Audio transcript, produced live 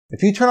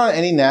If you turn on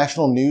any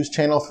national news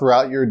channel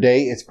throughout your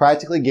day, it's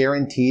practically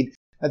guaranteed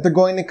that they're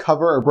going to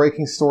cover a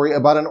breaking story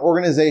about an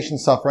organization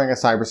suffering a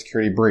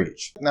cybersecurity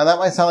breach. Now that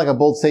might sound like a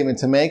bold statement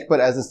to make, but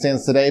as it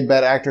stands today,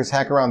 bad actors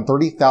hack around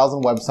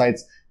 30,000 websites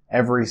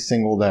every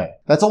single day.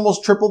 That's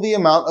almost triple the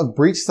amount of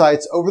breach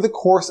sites over the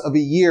course of a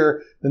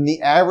year than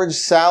the average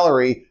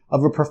salary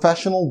of a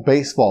professional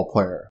baseball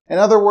player. In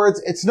other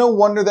words, it's no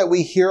wonder that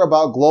we hear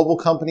about global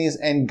companies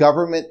and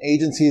government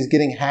agencies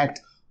getting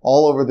hacked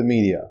all over the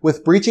media.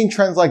 With breaching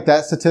trends like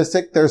that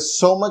statistic, there's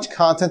so much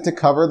content to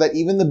cover that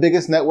even the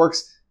biggest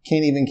networks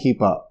can't even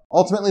keep up.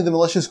 Ultimately, the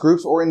malicious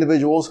groups or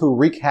individuals who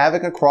wreak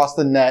havoc across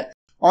the net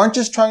aren't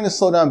just trying to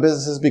slow down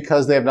businesses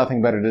because they have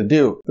nothing better to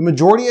do. The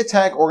majority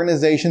attack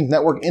organizations'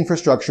 network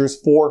infrastructures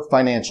for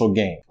financial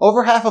gain.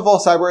 Over half of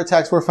all cyber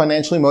attacks were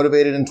financially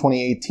motivated in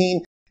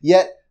 2018,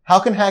 yet how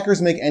can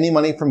hackers make any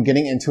money from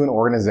getting into an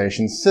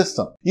organization's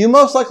system? You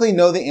most likely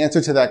know the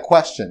answer to that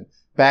question.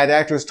 Bad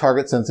actors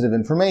target sensitive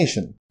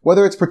information.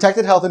 Whether it's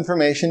protected health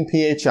information,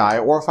 PHI,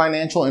 or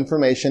financial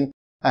information,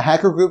 a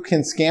hacker group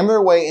can scam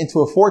their way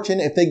into a fortune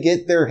if they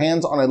get their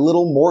hands on a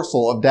little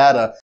morsel of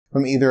data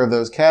from either of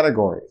those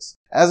categories.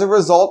 As a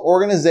result,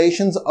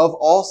 organizations of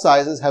all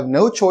sizes have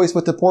no choice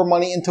but to pour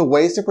money into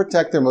ways to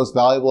protect their most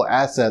valuable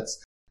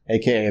assets,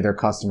 aka their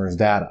customers'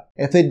 data.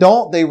 If they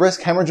don't, they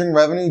risk hemorrhaging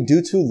revenue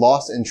due to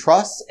loss in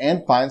trusts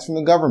and fines from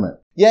the government.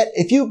 Yet,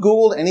 if you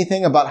Googled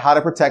anything about how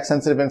to protect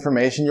sensitive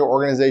information your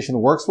organization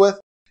works with,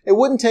 it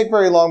wouldn't take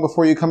very long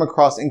before you come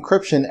across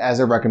encryption as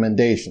a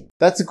recommendation.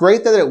 That's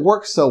great that it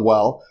works so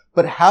well,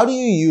 but how do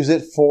you use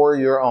it for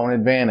your own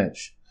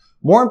advantage?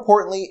 More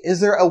importantly, is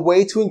there a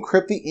way to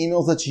encrypt the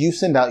emails that you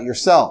send out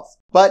yourself?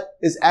 But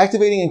is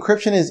activating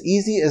encryption as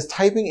easy as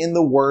typing in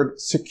the word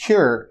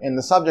secure in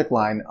the subject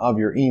line of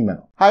your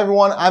email? Hi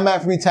everyone, I'm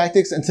Matt from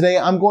eTactics, and today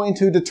I'm going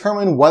to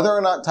determine whether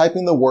or not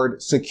typing the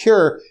word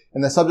secure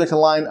in the subject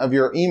line of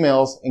your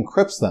emails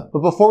encrypts them. But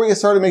before we get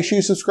started, make sure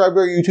you subscribe to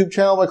our YouTube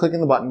channel by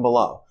clicking the button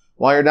below.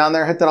 While you're down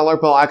there, hit that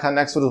alert bell icon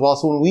next to it as well,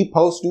 so when we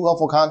post new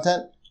helpful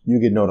content, you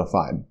get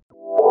notified.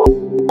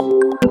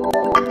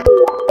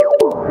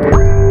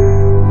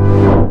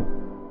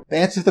 The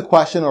answer to the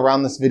question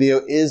around this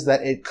video is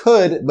that it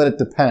could, but it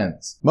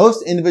depends.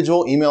 Most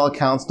individual email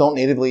accounts don't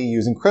natively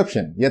use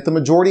encryption, yet the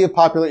majority of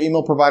popular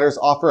email providers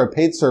offer a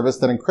paid service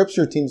that encrypts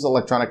your team's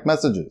electronic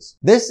messages.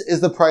 This is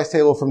the price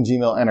table from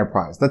Gmail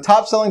Enterprise. The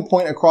top selling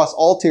point across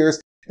all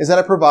tiers is that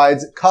it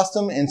provides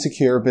custom and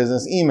secure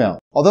business email.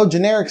 Although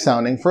generic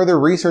sounding, further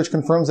research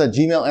confirms that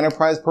Gmail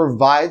Enterprise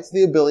provides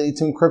the ability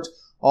to encrypt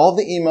all of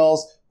the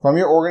emails from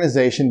your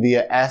organization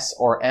via S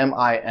or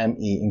MIME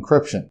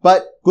encryption.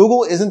 But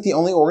Google isn't the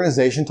only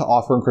organization to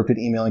offer encrypted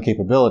emailing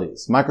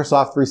capabilities.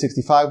 Microsoft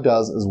 365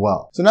 does as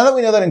well. So now that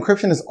we know that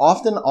encryption is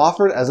often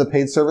offered as a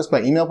paid service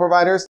by email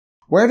providers,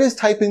 where does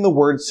typing the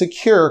word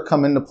secure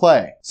come into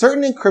play?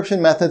 Certain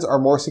encryption methods are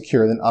more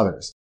secure than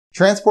others.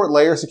 Transport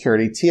layer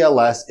security,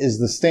 TLS, is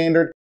the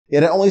standard,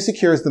 yet it only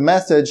secures the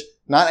message,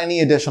 not any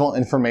additional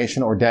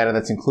information or data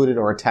that's included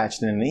or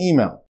attached in an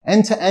email.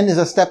 End-to-end is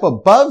a step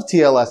above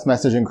TLS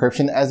message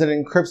encryption as it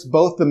encrypts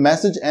both the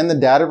message and the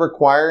data,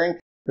 requiring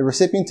the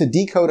recipient to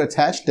decode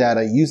attached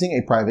data using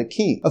a private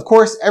key. Of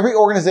course, every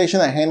organization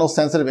that handles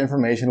sensitive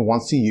information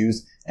wants to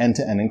use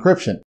end-to-end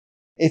encryption.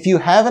 If you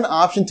have an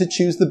option to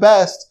choose the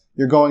best,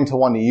 you're going to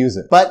want to use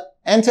it. But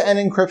end-to-end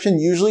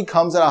encryption usually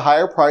comes at a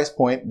higher price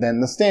point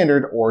than the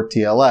standard or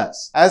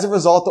TLS. As a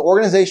result, the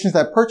organizations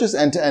that purchase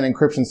end-to-end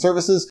encryption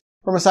services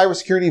from a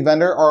cybersecurity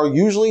vendor are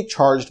usually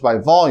charged by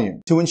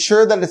volume. To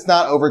ensure that it's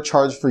not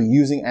overcharged for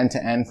using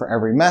end-to-end for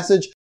every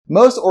message,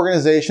 most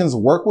organizations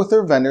work with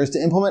their vendors to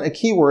implement a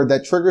keyword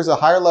that triggers a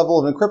higher level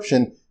of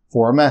encryption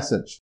for a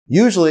message.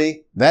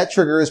 Usually, that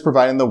trigger is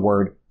providing the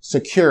word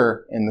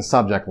secure in the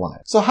subject line.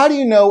 So how do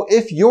you know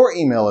if your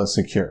email is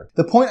secure?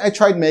 The point I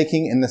tried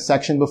making in the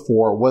section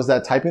before was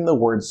that typing the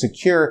word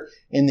secure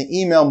in the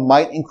email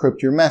might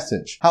encrypt your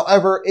message.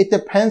 However, it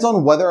depends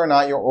on whether or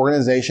not your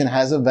organization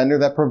has a vendor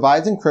that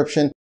provides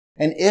encryption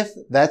and if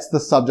that's the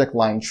subject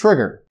line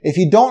trigger. If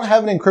you don't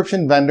have an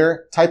encryption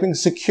vendor, typing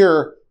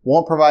secure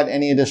won't provide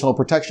any additional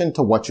protection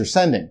to what you're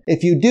sending.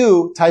 If you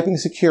do, typing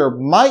secure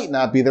might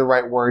not be the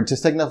right word to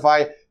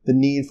signify the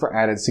need for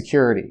added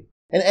security.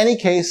 In any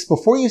case,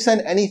 before you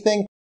send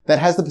anything that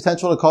has the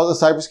potential to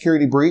cause a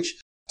cybersecurity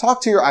breach,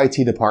 talk to your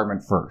IT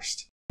department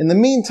first. In the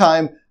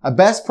meantime, a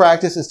best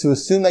practice is to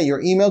assume that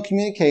your email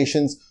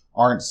communications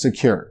aren't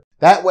secure.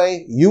 That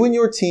way, you and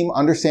your team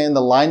understand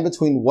the line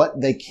between what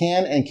they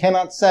can and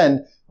cannot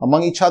send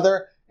among each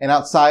other and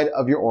outside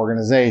of your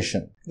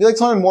organization. If you'd like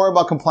to learn more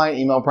about compliant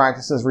email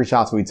practices, reach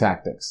out to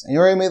eTactics. And you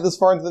already made this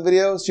far into the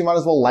video, so you might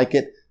as well like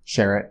it,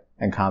 share it,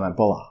 and comment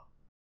below.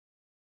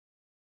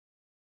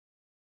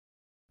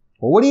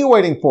 Well, what are you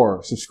waiting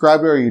for?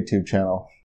 Subscribe to our YouTube channel.